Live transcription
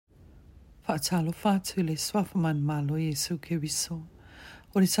Whaatalo whātu le swafaman mālō Iesu Keriso.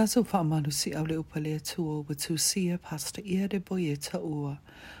 O le tatou faamalosiau le upa le atua o Tusi Pastor I le Taua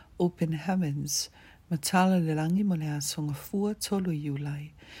Open Heavens. MATALA le langi mo le asonga fua tolu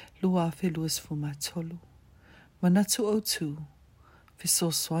IULAI. Lua afe luas fuma tolu. Manatu Autu.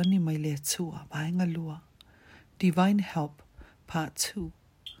 Fesoasoani mai le atua. Vaenga lua. Divine Help. Part 2.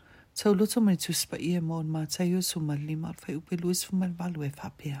 Tauloto mai Tusi Paia mo Mataio suma lima fai upe luas fuma valu e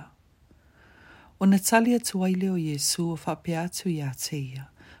apea. O na tali Atua I o Iesu o apea atu ia teia.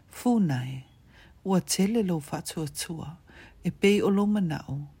 Funa ua tele lo fatu atua. E pei o lo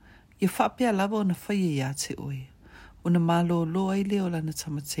manao. Ia apea lava o na faia ia te oe. O na mālōlō I le o lana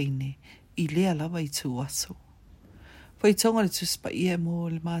tama teine. I le lava I tu aso. Faitauga le Tusi Paia mo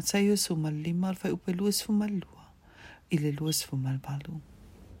le Mataio suma lima fai upe luas fuma lua. I le luas fuma valu.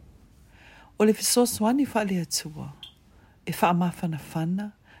 O le Fesoasoani fa le atua. E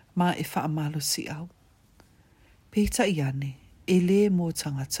faamafanafana. Ma e faamalosiau. Peitai ane, e le mo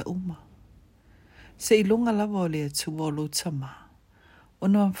tagata uma. Seiloga lava o le atua o lo tama. O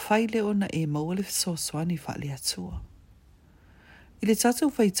na mawhaile o na e maua le Fesoasoani fa le atua. I le tatou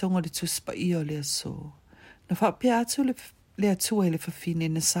faitauga le Tusi Paia o le aso. Na apea atu le atua I le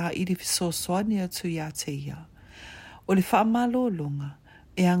fafine na sa I le Fesoasoani atu ia teia. O le faamalōlō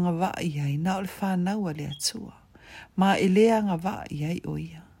e anga waa iai na o le whānaua le atua. Ma e le anga waa iai o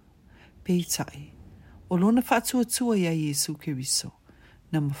ia. Peitai, o lona whātua ia Iesu Keriso,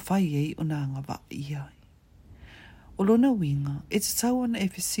 na mawhai ei o na anga wa iai. O lona winga, e te tau ana e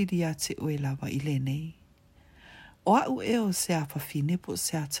fesiri a te oe lava I le nei. O au e o se a whawhine po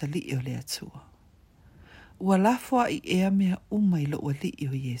se a tali o le atua. Ua lafua I ea mea umai lo ua li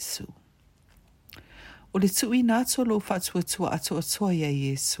o Iesu. O le tui nātua lo whātua atuatua ia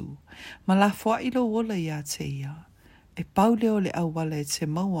Iesu, ma lafua I lo wola ia te ia. E paule o le awala e te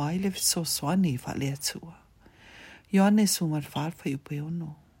maua I le Fesoasoani fa le atua. Ioane sungar whaalwhai upe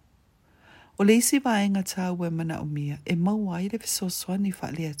ono. O le isi vaenga tāua e mana o mia e maua I le Fesoasoani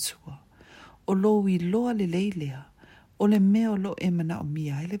fa le atua. O lo I loa le leilea, o le mea o lo e mana o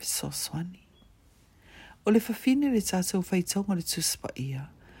mia I le Fesoasoani. O le fafine le tātou Faitauga le Tusi Paia,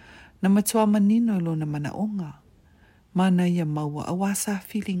 na matua manino lo na mana onga. Mana ia maua a wasa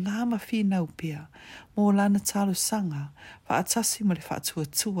fili ngā mawhina upea mō lana talo sanga wa atasi ma le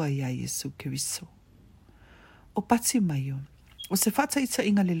whaatuatua ia Iesu Keriso. O pati mai o se whataita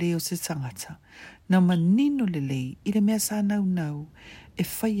inga le leo se tangata na manino le lei I le mea sa nau nau e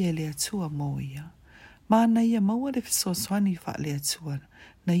whaia le atua mō ia. Mana ia maua le Fesoasoani wha le atua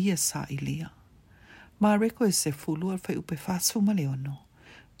na ia sa ilia. Ma reko e se fulua whai upe whaasuma le ono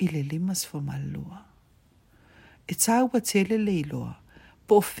I le limas fumalua. E tāua tele leiloa,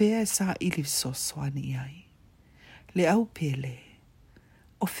 po fea e sa I le Fesoasoani ai. Le au pele,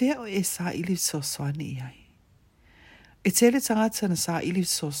 o fea o e sa I le Fesoasoani ai. E tele tangata na sa I le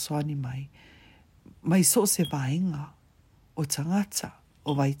Fesoasoani mai so se vaenga, o tangata,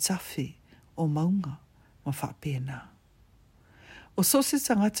 o waitafe, o maunga, ma whapena. O so se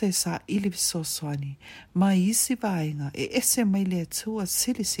tangata e sa I le Fesoasoani, mai isi vaenga e ese mai le Atua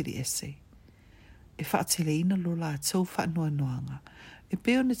Silisili ese. E whaateleina lo la tau whanua noanga, e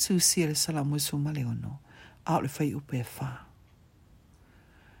peo na Tusi I le Salamo suma le ono, au le whai upe e wha.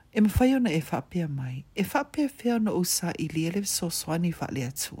 E mawhai ona e whaapea mai, e whaapea whea na usa I le Fesoasoani wha le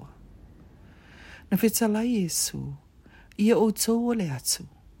atua. Na whetalai Iesu, ia o tau o le atu,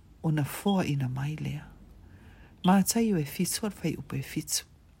 o na foa ina mai lea. Mataio e fitu al whai upe e fitu.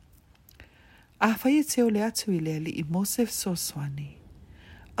 A whai e teo le atu I le Alii I mose Fesoasoani,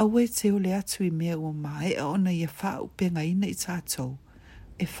 aue te o le atu I mea ua mae a ona ia wha upe ngaina I tātou,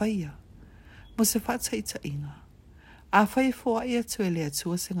 e faia, mo se whataita inga. A whai e fua I atu e le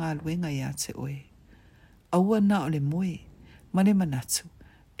atua se ngā luenga I a te oe. Aua na o le moe, ma le manatu,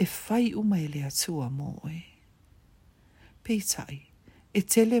 e whai uma e le atua mo oe. Peitai, e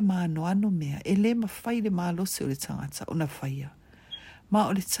tele maa no ano mea, e le ma whai le mālōlō o le tagata o na faia, ma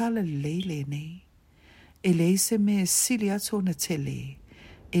o le tala le leile nei. E le ise mea sili atu o na tele,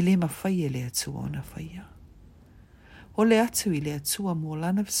 e le mawhai e le atua o na whaia. O le atu I le atua mō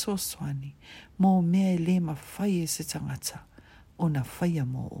lana Fesoasoani, mō mea e le mawhai e se tangata o na whaia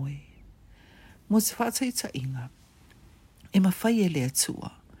mō oe. Mō se whataita inga, e mawhai e le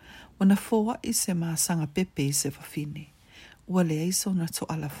atua, o na fōa I se māsanga pepe I se whawhine, ua le aiso na to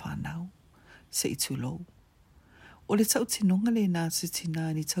ala whanau, se I tūlou. O le tau tinonga le nā se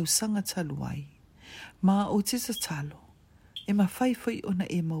tinani tau sanga taluai, ma o tisa talo, e mawhai fwoi ona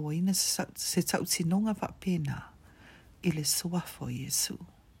e mawaina se tau tinonga wa pena I le suafo Iesu.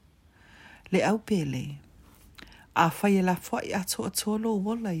 Le au pele, A faia la fai ato atolo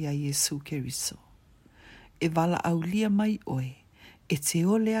wala ia Iesu Keriso. E wala au lia mai oe, e te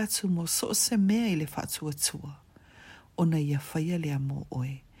ole atu mo so se mea I le faatuatua. Ona ia faia le amo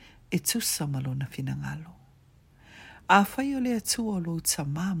oe, e tusa malona finangalo. A faia le atua lo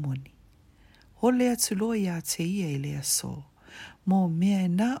tama moni. Hole atu lo ia te ia I le aso, mo mea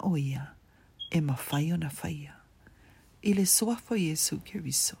na o ia, e mawhai o na faia. I le soafo Iesu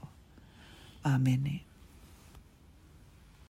Keriso. Amene.